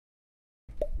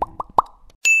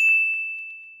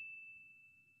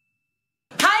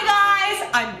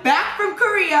I'm back from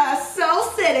Korea, Seoul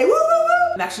City. Woo, woo,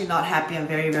 woo. I'm actually not happy. I'm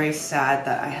very, very sad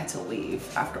that I had to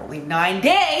leave after only 9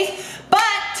 days. But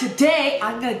today,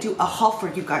 I'm gonna do a haul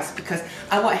for you guys because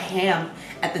I went ham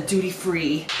at the duty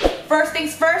free. First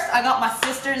things first, I got my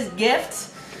sister's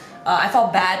gift. I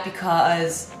felt bad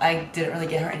because I didn't really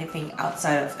get her anything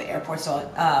outside of the airport, so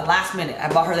last minute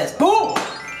I bought her this. Boom!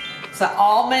 It's an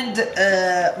almond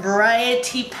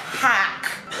variety pack.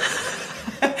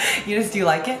 Eunice, do you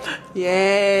like it?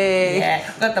 Yay!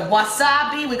 Yeah. We got the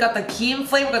wasabi, we got the kim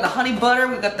flavor, we got the honey butter,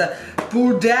 we got the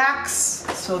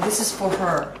burdax. So this is for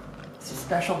her. It's a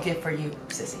special gift for you,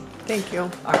 sissy. Thank you.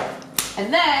 Alright.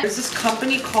 And then there's this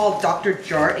company called Dr.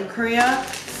 Jart in Korea.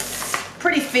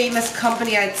 Pretty famous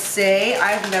company, I'd say.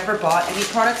 I've never bought any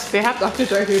products. They have Dr.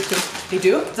 Jart here too. They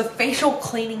do? It's a facial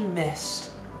cleaning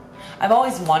mist. I've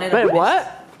always wanted a Wait, mist.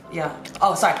 what? Yeah.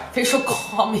 Oh, sorry. Facial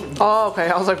calming mist. Oh, okay.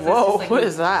 I was like, whoa, Like what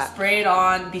is that? Spray it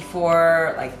on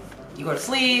before, like, you go to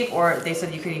sleep, or they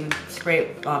said you could even spray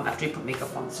it after you put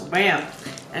makeup on. So, bam.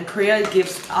 And Korea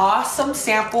gives awesome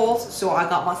samples, so I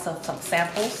got myself some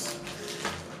samples.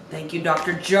 Thank you,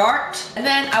 Dr. Jart. And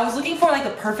then I was looking for like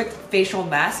the perfect facial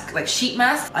mask, like sheet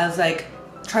mask. I was like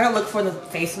trying to look for the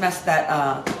face mask that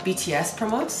BTS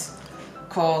promotes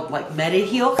called like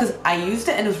MediHeal, because I used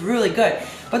it and it was really good.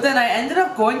 But then I ended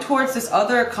up going towards this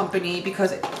other company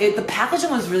because the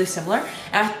packaging was really similar,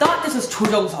 and I thought this was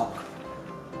조정석.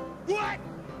 What?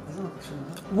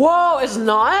 Whoa, it's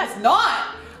not? It's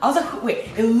not. I was like, wait,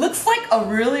 it looks like a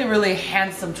really, really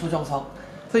handsome 조정석.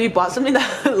 So you bought something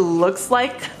that looks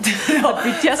like No. the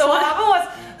BTS So what one? happened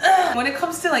was, when it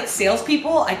comes to like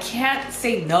salespeople, I can't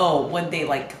say no when they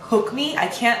like hook me. I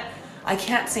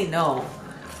can't say no.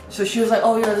 So she was like,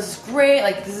 oh, you know, this is great.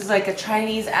 Like, this is like a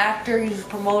Chinese actor who's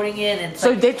promoting it. And it's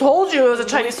So like, they told you it was a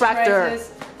Chinese actor. moisturizes.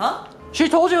 Huh? She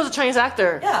told you it was a Chinese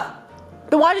actor. Yeah.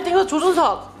 Then why did you think it was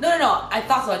조정석? No. I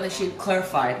thought so, and then she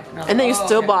clarified. And, I was And then like, you oh,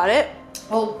 still okay. bought it?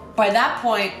 Well, by that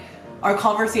point, our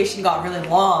conversation got really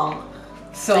long.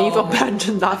 So And you felt bad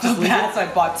to not just leave bad, it? so I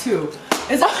bought two.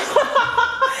 It's,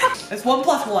 it's 1 +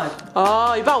 1.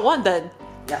 Oh, you bought one then?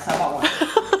 Yes, I bought one.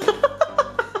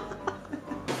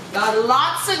 Got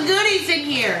lots of goodies in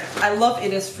here. I love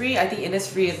Innisfree. I think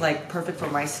Innisfree is like perfect for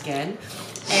my skin.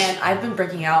 And I've been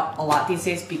breaking out a lot these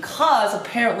days because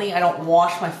apparently I don't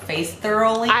wash my face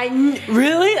thoroughly.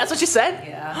 Really? That's what you said?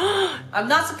 Yeah. I'm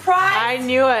not surprised. I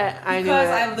knew it. Because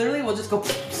I literally will just go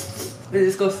and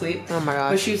just go sleep. Oh my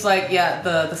gosh. But she was like, yeah,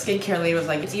 the skincare lady was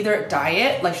like, it's either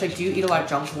diet, like, she's like, do you eat a lot of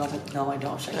junk food? And I was like, no, I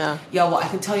don't. She's like, yeah, well, I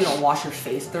can tell you don't wash your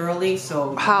face thoroughly,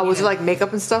 so. How? Was it like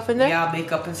makeup and stuff in there? Yeah,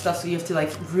 makeup and stuff, so you have to like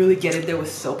really get in there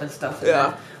with soap and stuff. And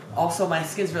yeah. Also, my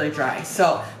skin's really dry,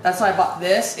 so that's why I bought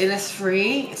this.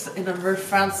 Innisfree. It's in a very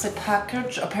fancy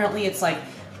package. Apparently, it's like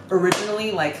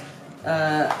originally like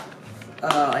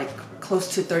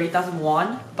close to 30,000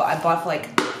 won, but I bought for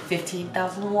like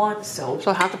 15,000 won. So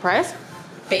half the price?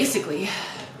 Basically.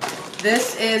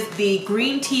 This is the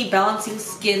green tea balancing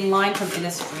skin line from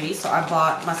Innisfree. So I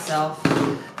bought myself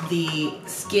the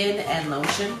skin and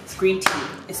lotion. It's green tea.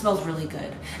 It smells really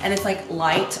good, and it's like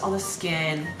light on the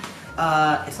skin.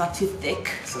 It's not too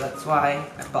thick, so that's why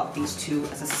I bought these two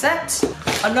as a set.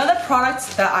 Another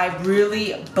product that I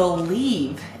really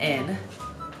believe in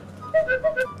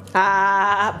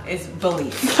is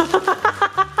Belief.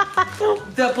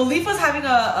 The Belief was having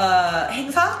a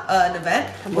행사, an event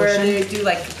where they do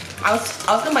like, I was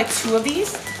gonna buy 2 of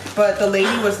these, but the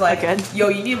lady was like, yo,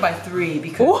 you need to buy 3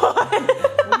 because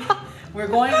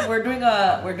what? we're doing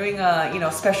a you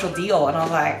know, special deal, and I'm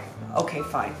like, okay,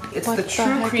 fine. It's the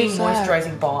True Cream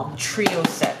Moisturizing Balm Trio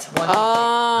Set.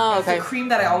 Oh, okay. It's the cream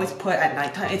that I always put at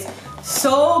nighttime. It's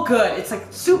so good. It's like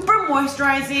super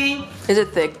moisturizing. Is it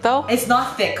thick though? It's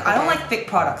not thick. I don't like thick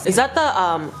products. Is that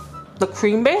the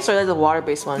cream base or the water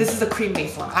based one? This is the cream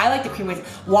based one. I like the cream based.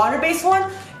 Water based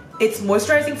one, it's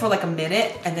moisturizing for like a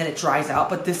minute and then it dries out.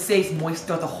 But this stays moist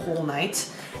throughout the whole night.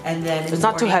 And then it's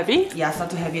not too heavy? Yeah, it's not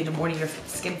too heavy. In the morning, your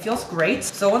skin feels great.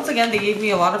 So once again, they gave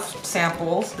me a lot of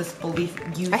samples. This Belief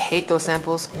I hate those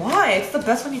samples. Why? It's the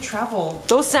best when you travel.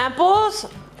 Those samples?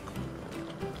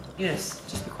 Eunice,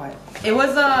 just be quiet. It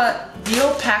was a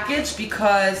deal package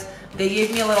because they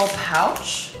gave me a little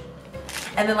pouch.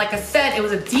 And then like I said, it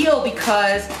was a deal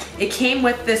because it came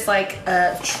with this like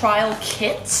trial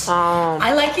kit.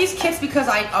 I like these kits because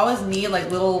I always need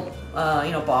like little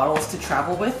you know, bottles to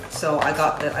travel with. So I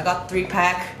got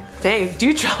 3-pack. Dang, do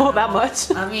you travel that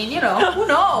much? I mean, you know, who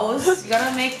knows? You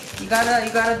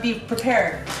gotta be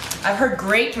prepared. I've heard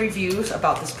great reviews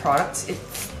about this product.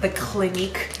 the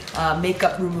Clinique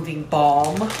makeup removing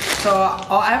balm. So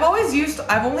I've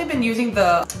only been using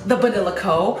the Vanilla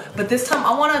Co, but this time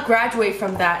I want to graduate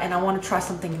from that and I want to try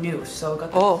something new. So I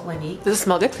got the Clinique. Does it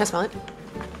smell good? Can I smell it?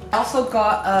 I also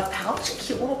got a pouch, a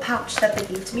cute little pouch that they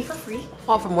gave to me for free.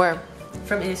 Oh, from where?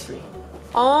 From Innisfree.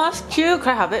 Oh, that's cute.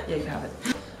 Can I have it? Yeah, you can have it.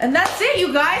 And that's it,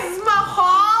 you guys. This is my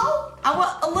haul. I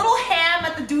went a little ham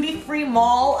at the duty-free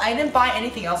mall. I didn't buy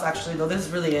anything else actually though. This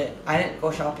is really it. I didn't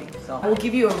go shopping. So I will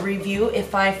give you a review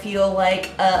if I feel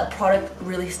like a product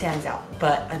really stands out.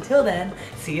 But until then,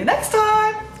 see you next time.